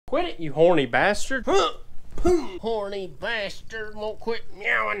Quit it, you horny bastard. Horny bastard won't quit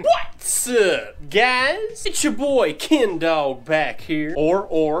meowing. What's up, guys? It's your boy Ken Dog back here.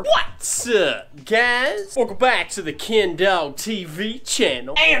 Or what's up, guys? Welcome back to the Ken Dog TV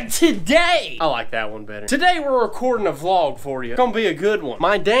channel. And today, I like that one better. Today we're recording a vlog for you. It's gonna be a good one.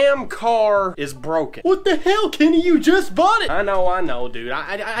 My damn car is broken. What the hell, Kenny? You just bought it. I know, dude.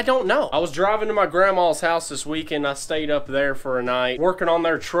 I don't know. I was driving to my grandma's house this weekend. I stayed up there for a night, working on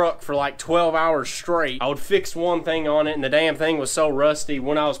their truck for like 12 hours straight. I would fix one thing on it and the damn thing was so rusty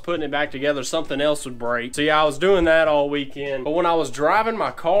when I was putting it back together something else would break. So yeah, I was doing that all weekend. But when I was driving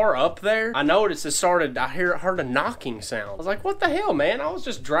my car up there, I noticed I heard a knocking sound. I was like, what the hell, man? I was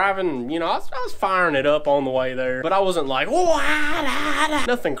just driving, you know, I was firing it up on the way there, but I wasn't like,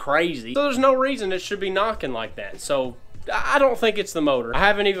 nothing crazy. So there's no reason it should be knocking like that. So I don't think it's the motor. I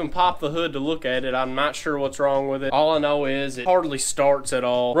haven't even popped the hood to look at it. I'm not sure what's wrong with it. All I know is it hardly starts at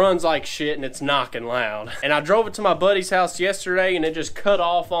all, runs like shit, and it's knocking loud. And I drove it to my buddy's house yesterday and it just cut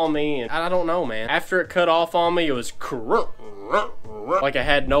off on me, and I don't know, man. After it cut off on me, it was like it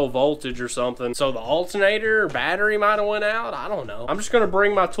had no voltage or something. So the alternator or battery might have went out. I don't know. I'm just gonna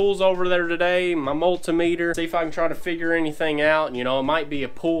bring my tools over there today, my multimeter, see if I can try to figure anything out. You know, it might be a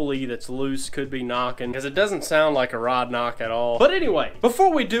pulley that's loose, could be knocking, because it doesn't sound like a rod knock at all. But anyway,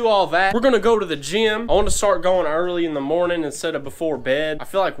 before we do all that, we're gonna go to the gym. I want to start going early in the morning instead of before bed. I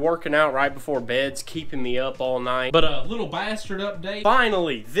feel like working out right before bed's keeping me up all night. But a little bastard update.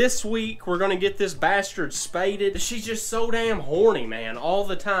 Finally, this week, we're gonna get this bastard spaded. She's just so damn horny, man, all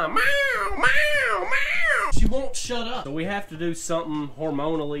the time. Meow, meow, meow. She won't shut up. So we have to do something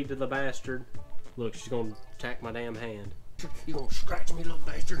hormonally to the bastard. Look, she's gonna attack my damn hand. You gonna scratch me, little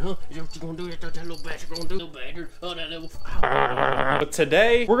bastard, huh? Is that what you gonna do? That's what that little bastard gonna do, little bastard. Oh, that little... But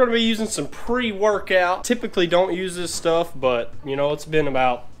today, we're gonna be using some pre-workout. Typically don't use this stuff, but, you know, it's been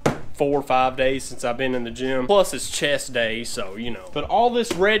about 4 or 5 days since I've been in the gym. Plus it's chest day, so you know. But all this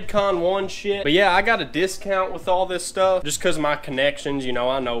Redcon 1 shit. But yeah, I got a discount with all this stuff just because of my connections, you know,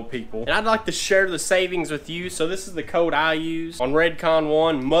 I know people. And I'd like to share the savings with you, so this is the code I use on Redcon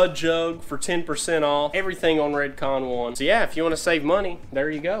 1, MUDJUG for 10% off. Everything on Redcon 1. So yeah, if you want to save money, there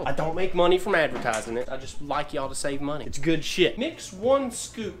you go. I don't make money from advertising it. I just like y'all to save money. It's good shit. Mix 1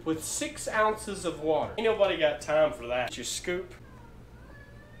 scoop with 6 ounces of water. Ain't nobody got time for that. Just scoop.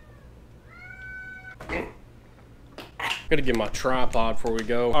 Gotta get my tripod before we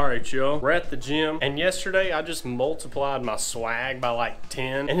go. All right, y'all, we're at the gym, and yesterday I just multiplied my swag by like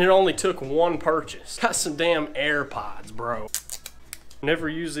 10, and it only took 1 purchase. Got some damn AirPods, bro. Never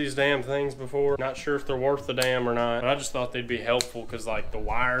used these damn things before. Not sure if they're worth the damn or not, but I just thought they'd be helpful because like the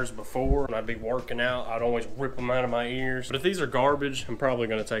wires before, when I'd be working out, I'd always rip them out of my ears. But if these are garbage, I'm probably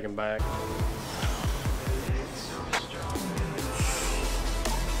gonna take them back.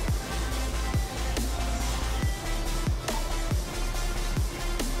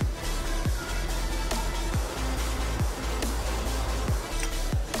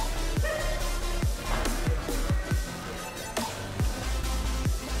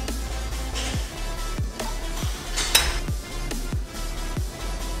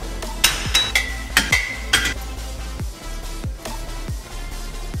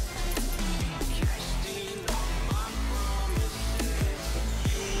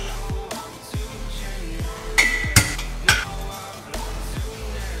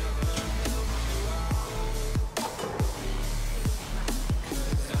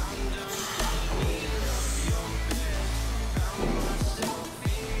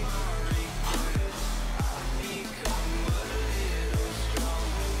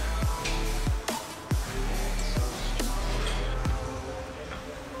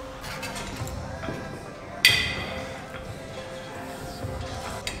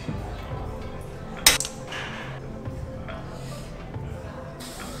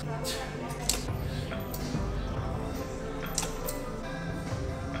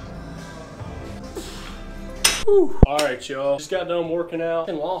 Alright, y'all, just got done working out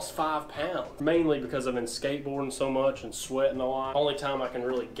and lost 5 pounds. Mainly because I've been skateboarding so much and sweating a lot. Only time I can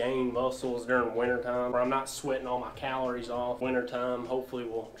really gain muscle is during wintertime, where I'm not sweating all my calories off. Wintertime, hopefully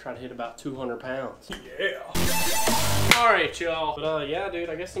we'll try to hit about 200 pounds. Yeah. Alright, y'all. But yeah, dude,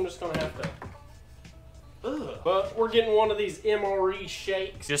 I guess I'm just gonna have to Ugh. But we're getting one of these MRE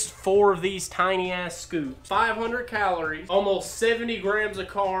shakes. Just 4 of these tiny ass scoops. 500 calories, almost 70 grams of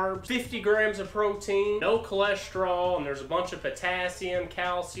carbs, 50 grams of protein, no cholesterol, and there's a bunch of potassium,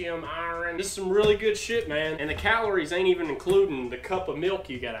 calcium, iron. This is some really good shit, man. And the calories ain't even including the cup of milk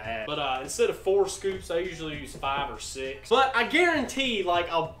you gotta add. But instead of 4 scoops, I usually use 5 or 6. But I guarantee like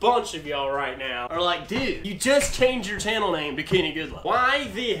a bunch of y'all right now are like, dude, you just changed your channel name to Kenny Goodluck. Why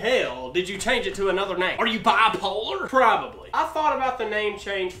the hell did you change it to another name? Are you bipolar? Probably. I thought about the name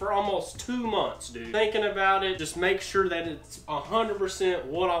change for almost 2 months, dude. Thinking about it, just make sure that it's 100%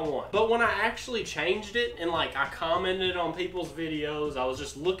 what I want. But when I actually changed it and like I commented on people's videos, I was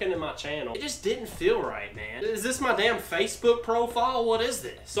just looking at my channel, it just didn't feel right, man. Is this my damn Facebook profile? What is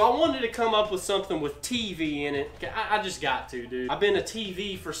this? So I wanted to come up with something with TV in it. I just got to, dude. I've been a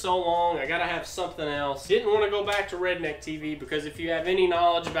TV for so long, I gotta have something else. Didn't want to go back to Redneck TV because if you have any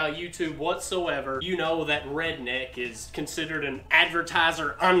knowledge about YouTube whatsoever, you know that Redneck is considered an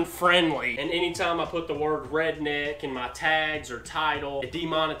advertiser unfriendly. And anytime I put the word redneck in my tags or title, it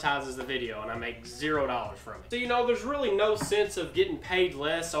demonetizes the video and I make $0 from it. So you know, there's really no sense of getting paid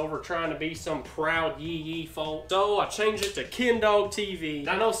less over trying to be some proud yee folk. So I changed it to KenDog TV.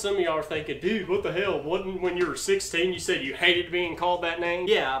 I know some of y'all are thinking, dude, what the hell? Wasn't when you were 16 you said you hated being called that name?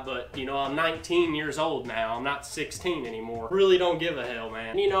 Yeah, but you know, I'm 19 years old now. I'm not 16 anymore. Really don't give a hell,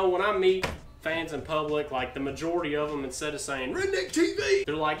 man. You know, when I meet fans in public, like the majority of them, instead of saying Redneck TV,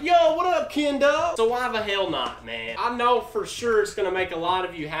 they're like, yo, what up, KenDog? So why the hell not, man? I know for sure it's gonna make a lot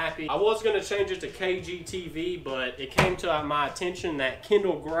of you happy. I was gonna change it to KGTV, but it came to my attention that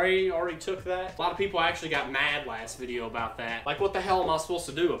Kendall Gray already took that. A lot of people actually got mad last video about that. Like, what the hell am I supposed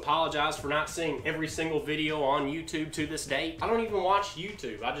to do? Apologize for not seeing every single video on YouTube to this date? I don't even watch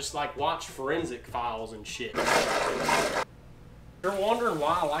YouTube. I just like watch forensic files and shit. You're wondering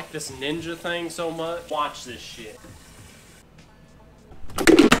why I like this ninja thing so much? Watch this shit.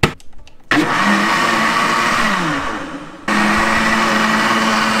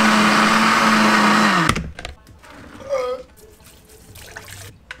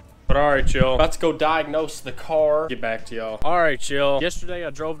 But alright, y'all, about to go diagnose the car. Get back to y'all. Alright, y'all, yesterday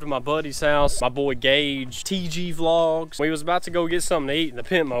I drove to my buddy's house, my boy Gage, TG Vlogs. We was about to go get something to eat in the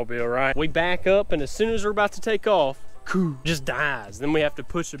Pimpmobile, right? We back up, and as soon as we're about to take off, just dies. Then we have to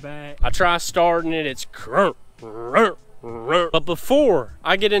push it back. I try starting it, it's crunk. But before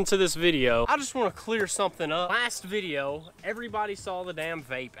I get into this video, I just want to clear something up. Last video, everybody saw the damn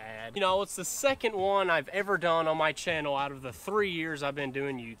vape ad. You know, it's the second one I've ever done on my channel out of the 3 years I've been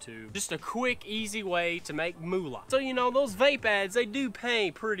doing YouTube. Just a quick, easy way to make moolah. So, you know, those vape ads, they do pay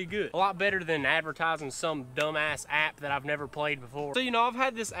pretty good. A lot better than advertising some dumbass app that I've never played before. So, you know, I've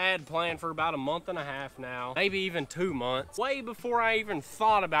had this ad planned for about a month and a half now, maybe even 2 months, way before I even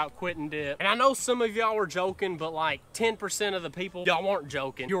thought about quitting dip. And I know some of y'all were joking, but like 10% of the people, y'all weren't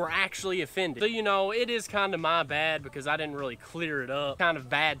joking. You were actually offended. So, you know, it is kind of my bad because I didn't really clear it up. Kind of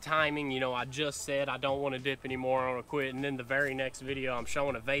bad timing. You know, I just said I don't want to dip anymore, I want to quit, and then the very next video I'm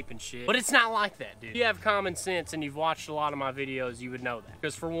showing a vape and shit. But it's not like that, dude. If you have common sense and you've watched a lot of my videos, you would know that.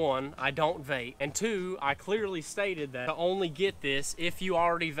 Because for one, I don't vape, and two, I clearly stated that to only get this if you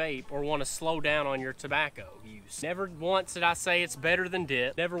already vape or want to slow down on your tobacco use. Never once did I say it's better than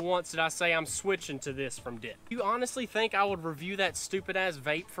dip. Never once did I say I'm switching to this from dip. You honestly think I would review that stupid ass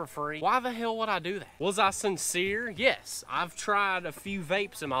vape for free? Why the hell would I do that? Was I sincere? Yes, I've tried a few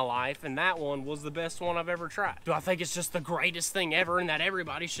vapes in my life, and that one was the best one I've ever tried. Do I think it's just the greatest thing ever and that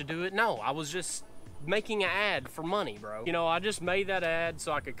everybody should do it? No, I was just making an ad for money, bro. You know, I just made that ad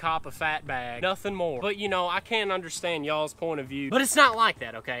so I could cop a fat bag, nothing more. But you know, I can't understand y'all's point of view, but it's not like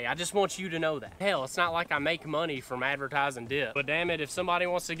that, okay? I just want you to know that. Hell, it's not like I make money from advertising dip, but damn it, if somebody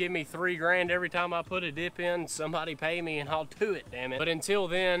wants to give me 3 grand every time I put a dip in, somebody pay me and I'll do it, damn it. But until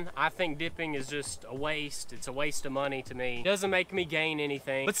then, I think dipping is just a waste. It's a waste of money to me. It doesn't make me gain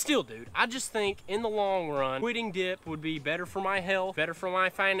anything. But still, dude, I just think in the long run, quitting dip would be better for my health, better for my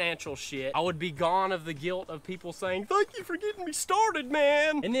financial shit. I would be gone of the guilt of people saying, thank you for getting me started,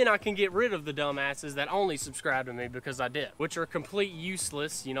 man. And then I can get rid of the dumbasses that only subscribe to me because I dip, which are complete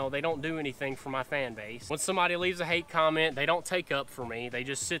useless. You know, they don't do anything for my fan base. When somebody leaves a hate comment, they don't take up for me. They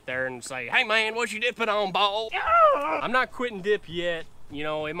just sit there and say, hey man, what you dipping on, ball? I'm not quitting dip yet. You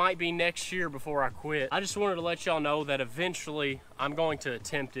know, it might be next year before I quit. I just wanted to let y'all know that eventually I'm going to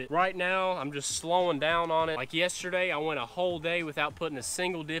attempt it. Right now, I'm just slowing down on it. Like yesterday, I went a whole day without putting a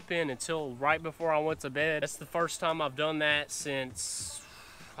single dip in until right before I went to bed. That's the first time I've done that since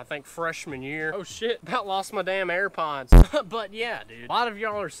I think freshman year. Oh shit, about lost my damn AirPods. But yeah, dude, a lot of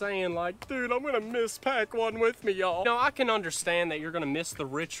y'all are saying like, dude, I'm gonna miss Pack One With Me, y'all. No, I can understand that you're gonna miss the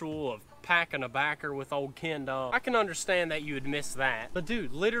ritual of packing a backer with old Ken Dog. I can understand that you would miss that. But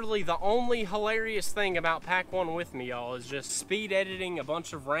dude, literally the only hilarious thing about Pack One With Me, y'all, is just speed editing a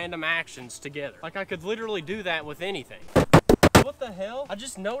bunch of random actions together. Like I could literally do that with anything. What the hell? I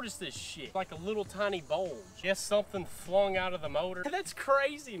just noticed this shit. Like a little tiny bulge. Guess something flung out of the motor. That's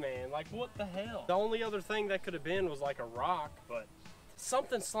crazy, man. Like what the hell? The only other thing that could have been was like a rock, but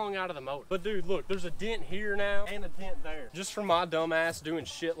something slung out of the motor. But dude, look, there's a dent here now and a dent there. Just from my dumb ass doing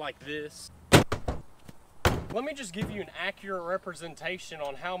shit like this. Let me just give you an accurate representation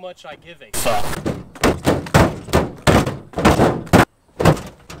on how much I give a fuck.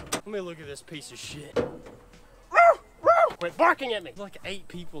 Let me look at this piece of shit. Quit barking at me. There's like 8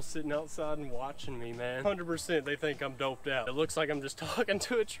 people sitting outside and watching me, man. 100% they think I'm doped out. It looks like I'm just talking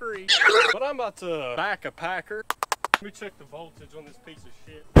to a tree. But I'm about to back a packer. Let me check the voltage on this piece of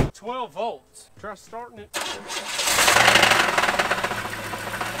shit. 12 volts. Try starting it.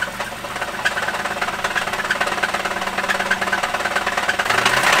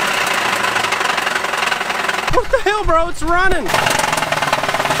 What the hell, bro? It's running.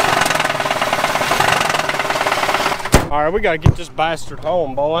 All right, we gotta get this bastard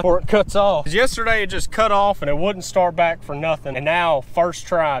home, boy, before it cuts off. 'Cause yesterday it just cut off and it wouldn't start back for nothing. And now, first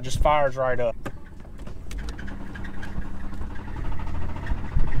try, just fires right up.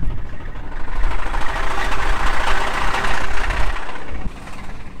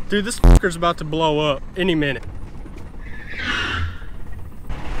 Dude, this fucker's about to blow up any minute.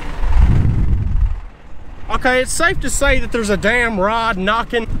 Okay, it's safe to say that there's a damn rod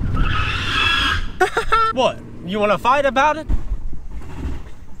knocking. What? You want to fight about it?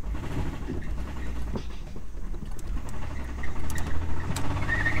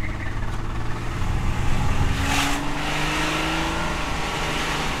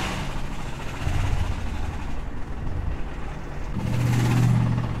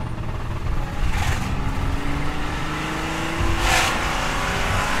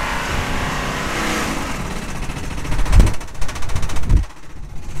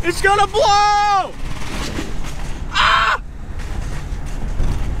 It's gonna blow! Ah!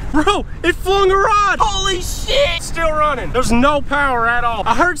 Bro, it flung a rod! Holy shit! Still running. There's no power at all.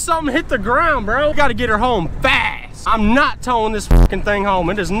 I heard something hit the ground, bro. Gotta get her home fast. I'm not towing this fucking thing home.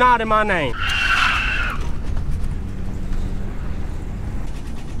 It is not in my name.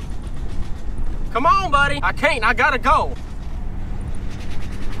 Come on, buddy. I can't. I gotta go.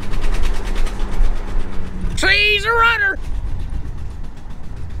 She's a runner.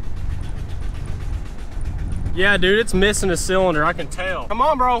 Yeah, dude, it's missing a cylinder, I can tell. Come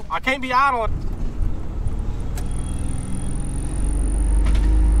on, bro, I can't be idling.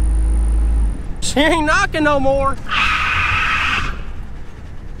 She ain't knocking no more.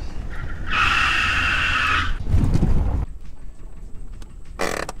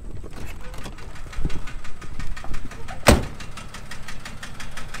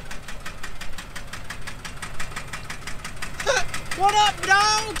 What up,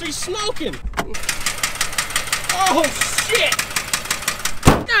 dog? She's smoking. Oh, shit!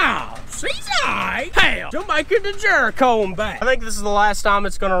 Oh, she's alright. Hell, she'll make it to Jericho and back. I think this is the last time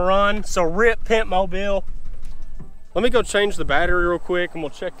it's gonna run, so rip Pimpmobile. Let me go change the battery real quick and we'll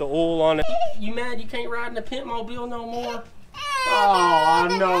check the oil on it. You mad you can't ride in the Pimpmobile no more? Oh,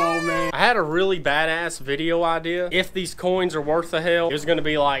 I know, man. I had a really badass video idea. If these coins are worth the hell, it was gonna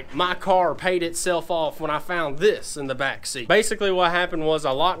be like, my car paid itself off when I found this in the back seat. Basically what happened was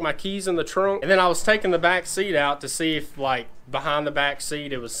I locked my keys in the trunk and then I was taking the back seat out to see if like behind the back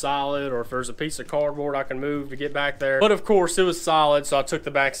seat it was solid or if there's a piece of cardboard I can move to get back there. But of course it was solid, so I took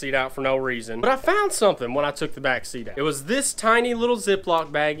the back seat out for no reason. But I found something when I took the back seat out. It was this tiny little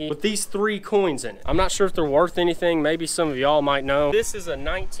Ziploc baggie with these 3 coins in it. I'm not sure if they're worth anything. Maybe some of y'all might know. This is a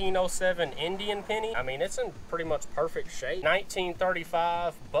 1907 Indian penny. I mean, it's in pretty much perfect shape.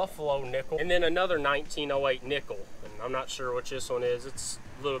 1935 Buffalo nickel, and then another 1908 nickel. And I'm not sure which this one is. It's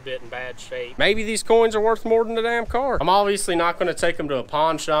a little bit in bad shape. Maybe these coins are worth more than the damn car. I'm obviously not going to take them to a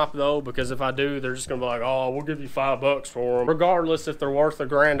pawn shop though, because if I do, they're just going to be like, oh, we'll give you $5 for them, regardless if they're worth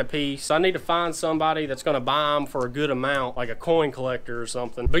 $1 a piece. So I need to find somebody that's going to buy them for a good amount, like a coin collector or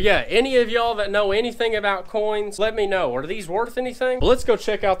something. But yeah, any of y'all that know anything about coins, let me know. Are these worth anything? Well, let's go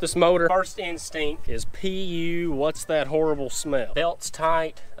check out this motor. First instinct is PU. What's that horrible smell? Belt's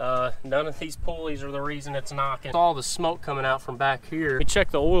tight. None of these pulleys are the reason it's knocking. It's all the smoke coming out from back here. Let me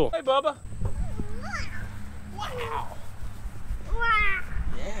check the oil. Hey, Bubba. Wow.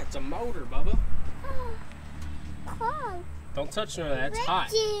 Yeah, it's a motor, Bubba. Don't touch none of that. It's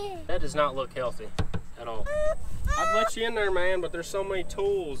hot. That does not look healthy at all. I'd let you in there, man, but there's so many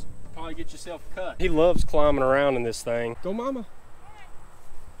tools. Probably get yourself cut. He loves climbing around in this thing. Go, mama.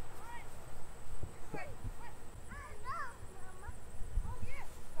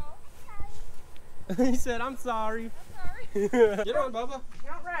 He said, I'm sorry. I'm sorry. Get on, Bubba.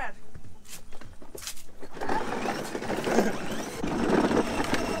 Not rad.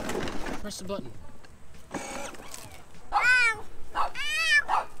 Press the button.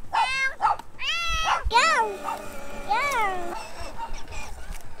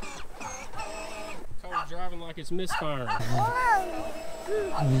 Car's driving like it's misfiring.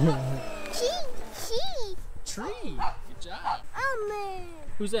 Tree. Good job. Oh man.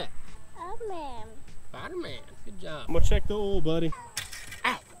 Who's that? Oh man. Spider-Man. Good job. I'm gonna check the oil, buddy.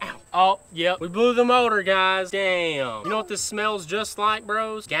 Ow, ow. Oh, yep. We blew the motor, guys. Damn. You know what this smells just like,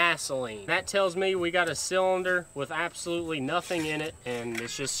 bros? Gasoline. That tells me we got a cylinder with absolutely nothing in it, and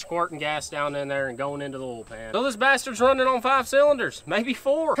it's just squirting gas down in there and going into the oil pan. So this bastard's running on 5 cylinders, maybe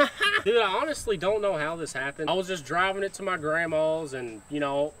 4. Dude, I honestly don't know how this happened. I was just driving it to my grandma's, and, you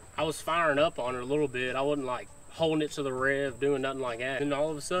know, I was firing up on it a little bit. I wasn't like holding it to the rev, doing nothing like that. And all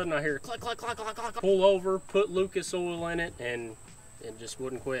of a sudden I hear click, click, click, click, click. Pull over, put Lucas oil in it, and it just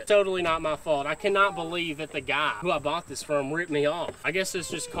wouldn't quit. Totally not my fault. I cannot believe that the guy who I bought this from ripped me off. I guess it's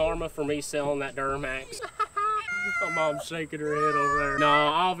just karma for me selling that Duramax. My mom's shaking her head over there. No,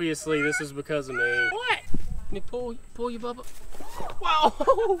 obviously this is because of me. What? Let me pull you, Bubba.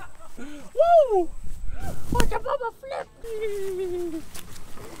 Whoa! Whoa! What the Bubba flip?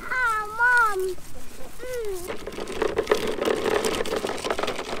 Oh, Mom.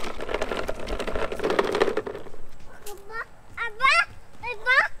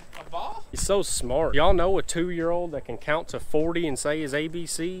 He's so smart. Y'all know a 2-year-old that can count to 40 and say his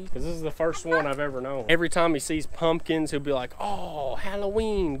ABC? Because this is the first one I've ever known. Every time he sees pumpkins, he'll be like, oh,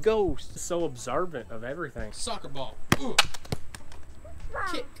 Halloween, ghost. He's so observant of everything. Soccer ball.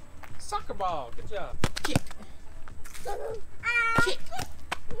 Kick. Soccer ball. Good job. Kick. Kick.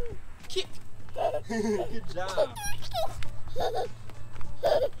 Kick. Good job.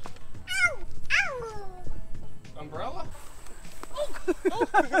 Umbrella?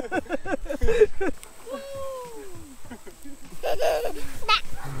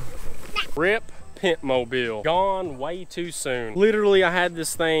 Rip Pimpmobile. Gone way too soon. Literally, I had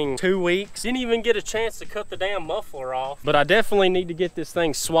this thing 2 weeks. Didn't even get a chance to cut the damn muffler off. But I definitely need to get this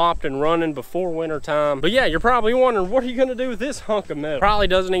thing swapped and running before winter time. But yeah, you're probably wondering, what are you gonna do with this hunk of metal? Probably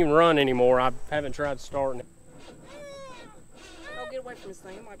doesn't even run anymore. I haven't tried starting it. Don't get away from this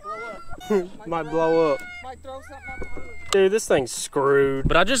thing. It might blow up. Might blow up. Might throw something out the roof. Dude, this thing's screwed.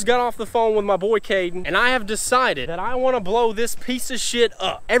 But I just got off the phone with my boy Caden, and I have decided that I want to blow this piece of shit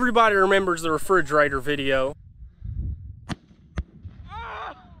up. Everybody remembers the refrigerator video.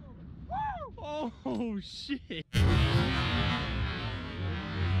 Oh, shit.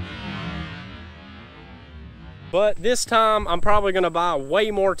 But this time, I'm probably gonna buy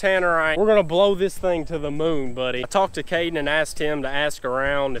way more tannerite. We're gonna blow this thing to the moon, buddy. I talked to Caden and asked him to ask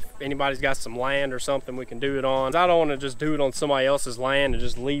around if anybody's got some land or something we can do it on. I don't wanna just do it on somebody else's land and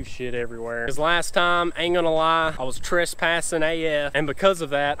just leave shit everywhere. Because last time, ain't gonna lie, I was trespassing AF. And because of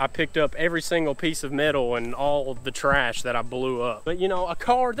that, I picked up every single piece of metal and all of the trash that I blew up. But you know, a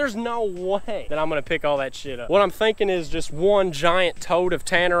car, there's no way that I'm gonna pick all that shit up. What I'm thinking is just one giant tote of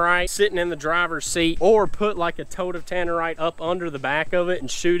tannerite sitting in the driver's seat, or put like a tote of tannerite up under the back of it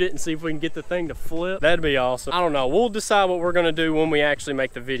and shoot it and see if we can get the thing to flip. That'd be awesome. I don't know. We'll decide what we're gonna do when we actually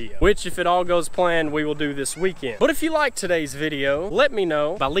make the video, which, if it all goes planned, we will do this weekend. But if you like today's video, let me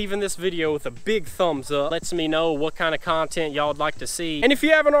know by leaving this video with a big thumbs up. Lets me know what kind of content y'all would like to see. And if you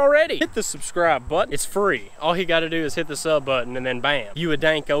haven't already, hit the subscribe button. It's free. All you gotta do is hit the sub button, and then bam, you a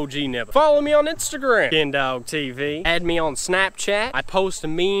dank OG nibba. Follow me on Instagram, KenDogTV. Add me on Snapchat. I post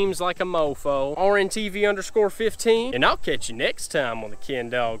memes like a mofo. RNTV_15. And I'll catch you next time on the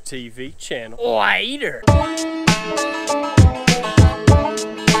KenDogTV channel. Later.